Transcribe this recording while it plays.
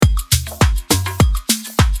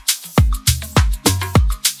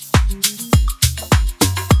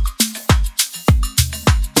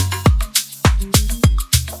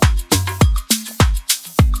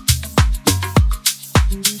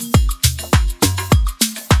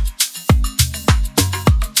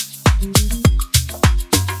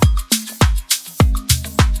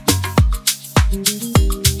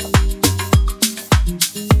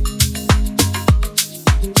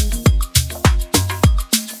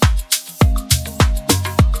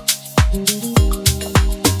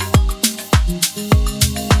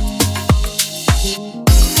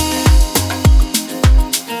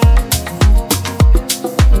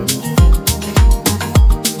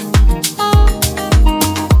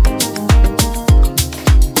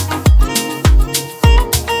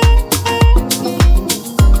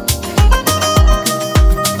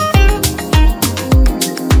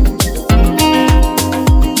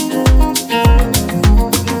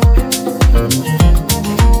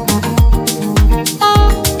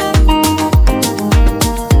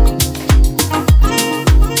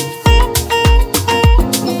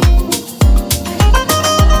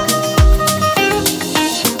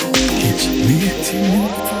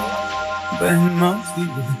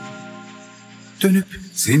Dönüp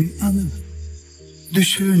seni anıp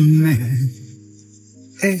düşünmeye,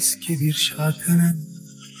 eski bir şarkının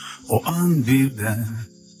o an birden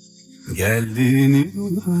geldiğini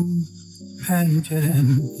duydum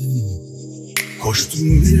penceremden.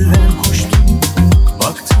 Koştum birden koştum,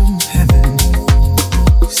 baktım hemen,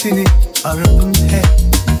 seni aradım hep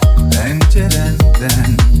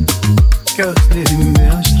pencerenden. Gözlerimde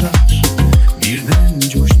yaşlar birden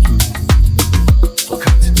coştu,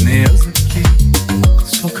 fakat ne yazık ki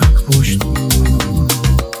sokak boştu.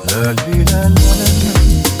 La li la la la,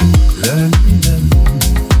 la li la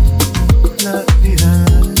la, la li la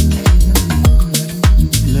la,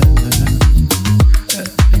 la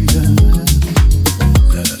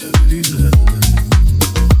li la la.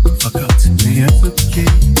 Fakat ne yazık ki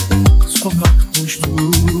sokak boştu.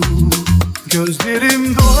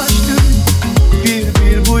 Gözlerim dolaştı bir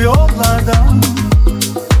bir bu yollardan,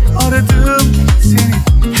 aradım seni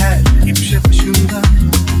her köşe başında.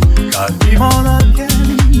 Kalbim ağlarken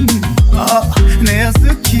ah ne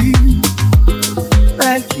yazık ki,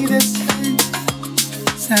 belki de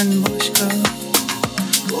sen başka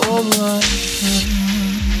yollar.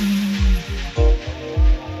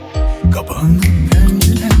 Kapandı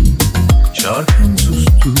pencerem, şarkım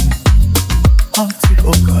sustu, artık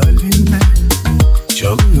o kalbimde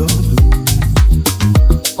çalıyordu.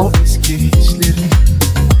 O eski hislerim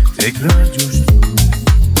tekrar coştu,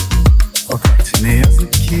 fakat ne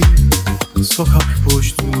yazık ki sokak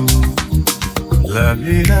boştu. La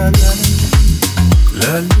li la la,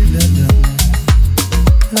 la li la la,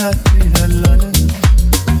 la li la la.